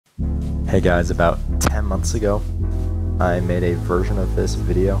Hey guys, about 10 months ago, I made a version of this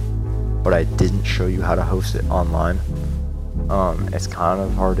video, but I didn't show you how to host it online. It's kind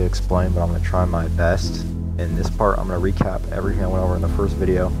of hard to explain, but I'm going to try my best. In this part, I'm going to recap everything I went over in the first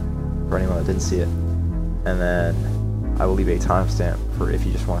video for anyone that didn't see it. And then I will leave a timestamp for if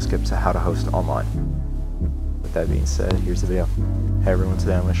you just want to skip to how to host online. With that being said, here's the video. Hey everyone,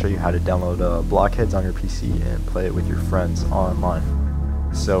 today I'm going to show you how to download Blockheads on your PC and play it with your friends online.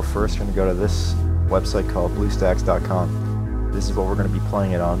 So first we're going to go to this website called bluestacks.com. This is what we're going to be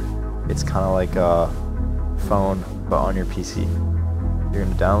playing it on. It's kind of like a phone but on your PC. You're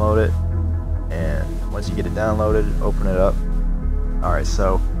going to download it, and once you get it downloaded, open it up. Alright,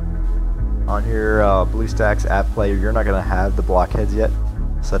 so on your BlueStacks app player, you're not going to have the Blockheads yet.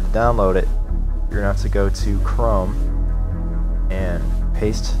 So to download it, you're going to have to go to Chrome and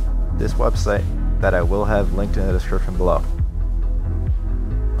paste this website that I will have linked in the description below.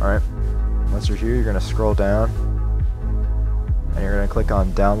 Alright, once you're here, you're going to scroll down and you're going to click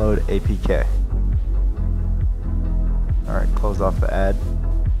on Download APK. Alright, close off the ad.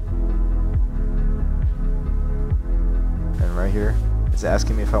 And right here, it's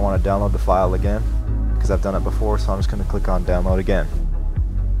asking me if I want to download the file again, because I've done it before, so I'm just going to click on Download again.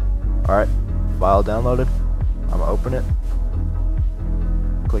 Alright, file downloaded. I'm going to open it.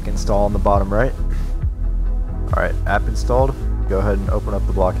 Click Install on the bottom right. Alright, app installed. Go ahead and open up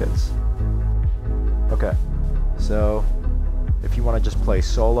the Blockheads. Okay, so if you want to just play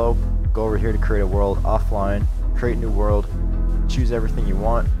solo, go over here to create a world offline, create a new world, choose everything you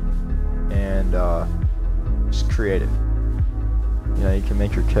want, and just create it. You know, you can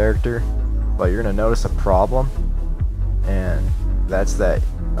make your character, but you're going to notice a problem, and that's that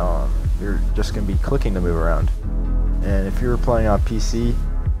you're just going to be clicking to move around. And if you're playing on PC,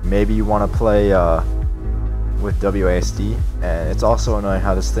 maybe you want to play with WASD, and it's also annoying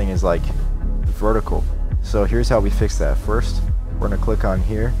how this thing is like vertical. So here's how we fix that. First, we're going to click on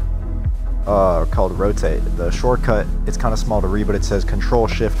here, called rotate. The shortcut, it's kind of small to read, but it says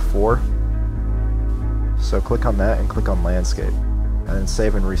Control-Shift-4. So click on that and click on landscape, and then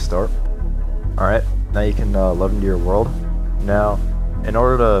save and restart. Alright, now you can load into your world. Now, in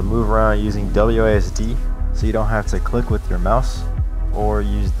order to move around using WASD, so you don't have to click with your mouse or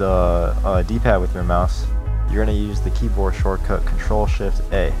use the D-pad with your mouse, you're going to use the keyboard shortcut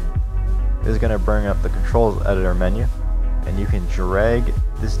Control-Shift-A. This is going to bring up the controls editor menu, and you can drag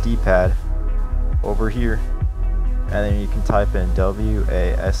this D-pad over here, and then you can type in W,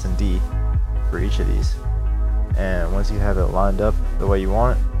 A, S, and D for each of these. And once you have it lined up the way you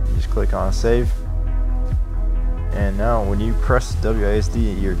want it, you just click on Save. And now when you press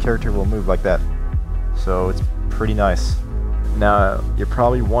WASD, your character will move like that. So it's pretty nice. Now you're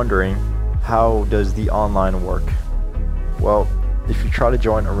probably wondering, how does the online work? Well, if you try to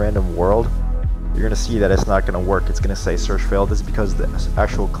join a random world, you're going to see that it's not going to work. It's going to say search failed. This is because the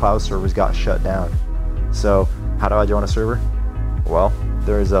actual cloud servers got shut down. So how do I join a server? Well,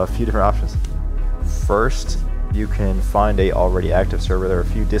 there's a few different options. First, you can find a already active server. There are a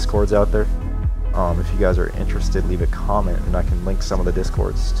few Discords out there. If you guys are interested, leave a comment and I can link some of the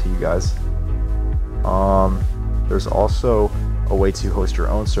Discords to you guys. There's also a way to host your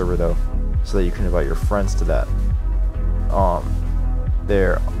own server though, so that you can invite your friends to that.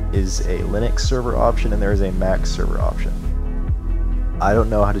 There is a Linux server option and there is a Mac server option. I don't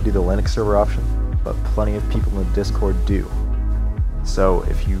know how to do the Linux server option, but plenty of people in the Discord do. So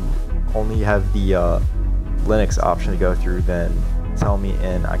if you only have the Linux option to go through, then tell me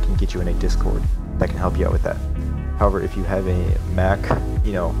and I can get you in a Discord that can help you out with that. However, if you have a Mac,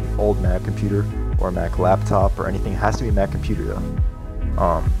 you know, old Mac computer or a Mac laptop or anything, it has to be a Mac computer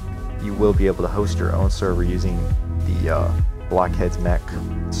though, you will be able to host your own server using the Blockheads Mac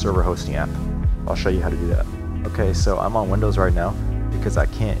server hosting app. I'll show you how to do that. Okay, so I'm on Windows right now because I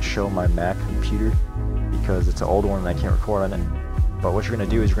can't show my Mac computer because it's an old one and I can't record on it. But what you're going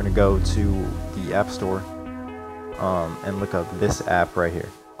to do is you're going to go to the App Store and look up this app right here.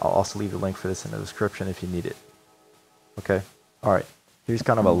 I'll also leave a link for this in the description if you need it. Okay, alright. Here's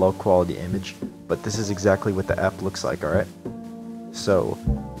kind of a low quality image, but this is exactly what the app looks like, alright? So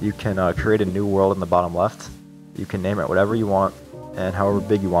you can create a new world in the bottom left. You can name it whatever you want and however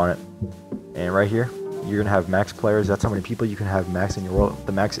big you want it. And right here, you're going to have max players. That's how many people you can have max in your world.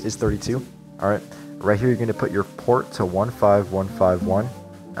 The max is 32. Alright, right here you're going to put your port to 15151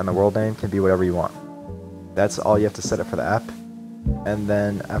 and the world name can be whatever you want. That's all you have to set up for the app. And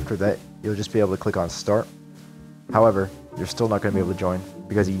then after that, you'll just be able to click on Start. However, you're still not going to be able to join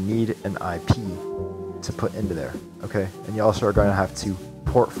because you need an IP to put into there, okay? And you also are going to have to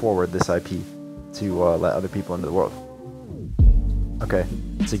port forward this IP to let other people into the world. Okay,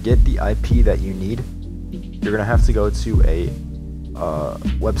 to get the IP that you need, you're gonna have to go to a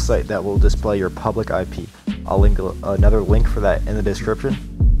website that will display your public IP. I'll link another link for that in the description,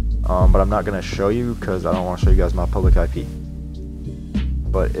 but I'm not gonna show you because I don't want to show you guys my public IP.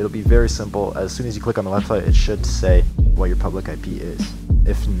 But it'll be very simple. As soon as you click on the website, it should say what your public IP is.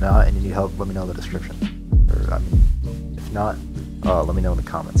 If not, and you need help, let me know in the description. Or, I mean, if not, let me know in the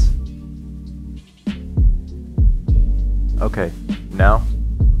comments. Okay, now,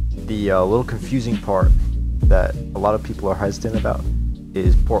 the little confusing part that a lot of people are hesitant about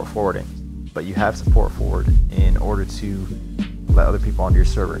is port forwarding. But you have to port forward in order to let other people onto your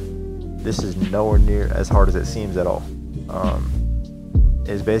server. This is nowhere near as hard as it seems at all.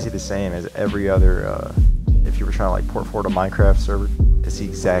 It's basically the same as every other, if you were trying to like port forward a Minecraft server, it's the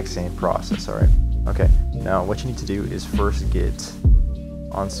exact same process, alright? Okay, now what you need to do is first get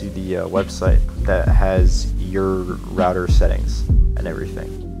onto the website that has your router settings and everything.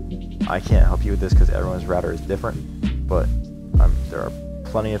 I can't help you with this because everyone's router is different, but there are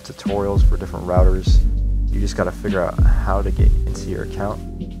plenty of tutorials for different routers. You just got to figure out how to get into your account.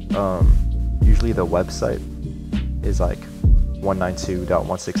 Usually the website is like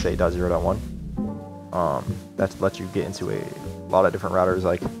 192.168.0.1. That lets you get into a lot of different routers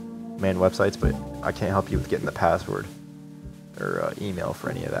like main websites, but I can't help you with getting the password or email for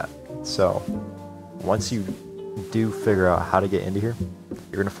any of that. So once you do figure out how to get into here,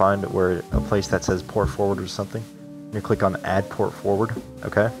 you're gonna find where a place that says port forward or something. You click on add port forward.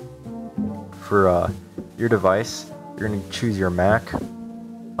 Okay, for your device, you're gonna choose your Mac,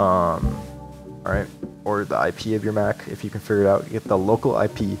 alright, or the IP of your Mac. If you can figure it out, get the local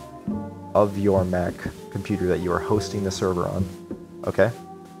IP of your Mac computer that you are hosting the server on. Okay,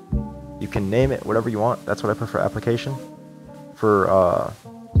 you can name it whatever you want. That's what I put for application. For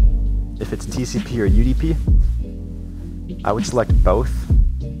if it's TCP or UDP, I would select both,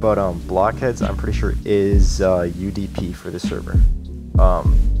 but Blockheads I'm pretty sure is UDP for the server.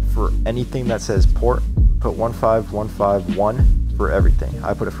 For anything that says port, put 15151 for everything.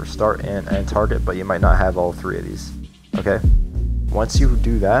 I put it for start and target, but you might not have all three of these. Okay, once you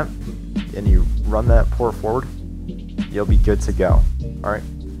do that and you run that port forward, you'll be good to go. Alright,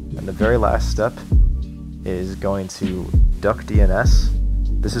 and the very last step is going to duck DNS.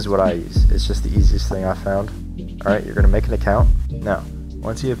 This is what I use. It's just the easiest thing I found. Alright, you're going to make an account. Now,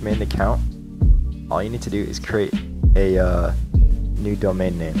 once you have made an account, all you need to do is create a new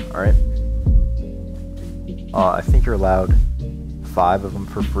domain name. Alright, I think you're allowed 5 of them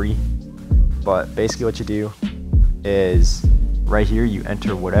for free, but basically what you do is right here you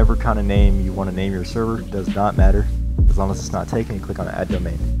enter whatever kind of name you want to name your server. It does not matter as long as it's not taken. You click on add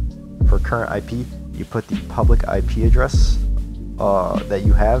domain. For current IP, you put the public IP address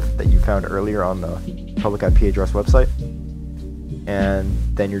that you found earlier on the public IP address website, and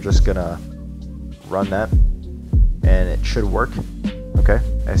then you're just gonna run that and it should work. Okay,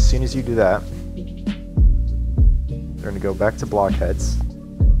 as soon as you do that, you're gonna go back to Blockheads.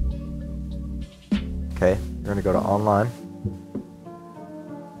 Okay, you're gonna go to online.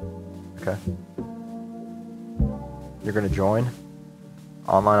 Okay, you're gonna join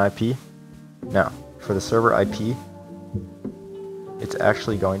online IP. Now, for the server IP, it's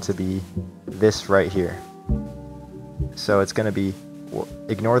actually going to be this right here. So it's going to be,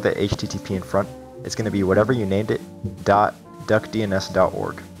 ignore the HTTP in front, it's going to be whatever you named it,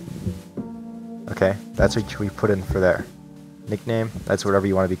 .duckdns.org. Okay, that's what we put in for there. Nickname, that's whatever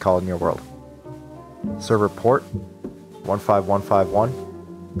you want to be called in your world. Server port, 15151.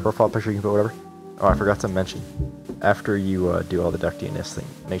 Profile picture, you can put whatever. Oh, I forgot to mention, after you do all the duckDNS thing,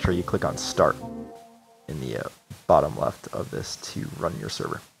 make sure you click on start in the bottom left of this to run your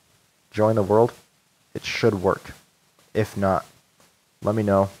server. Join the world. It should work. If not, let me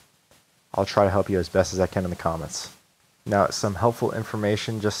know. I'll try to help you as best as I can in the comments. Now, some helpful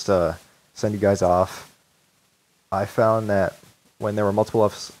information just to send you guys off. I found that when there were multiple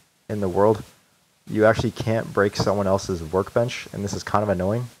of us in the world, you actually can't break someone else's workbench, and this is kind of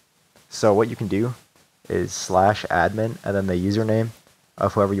annoying. So what you can do is /admin and then the username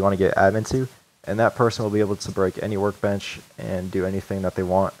of whoever you want to get admin to, and that person will be able to break any workbench and do anything that they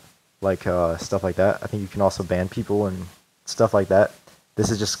want, like stuff like that. I think you can also ban people and stuff like that. This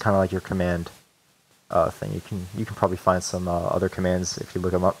is just kind of like your command thing. You can probably find some other commands if you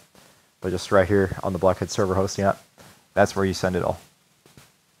look them up, but just right here on the Blockhead server hosting app, that's where you send it all.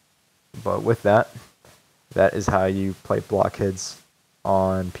 But with that, that is how you play Blockheads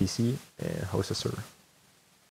on PC and host a server.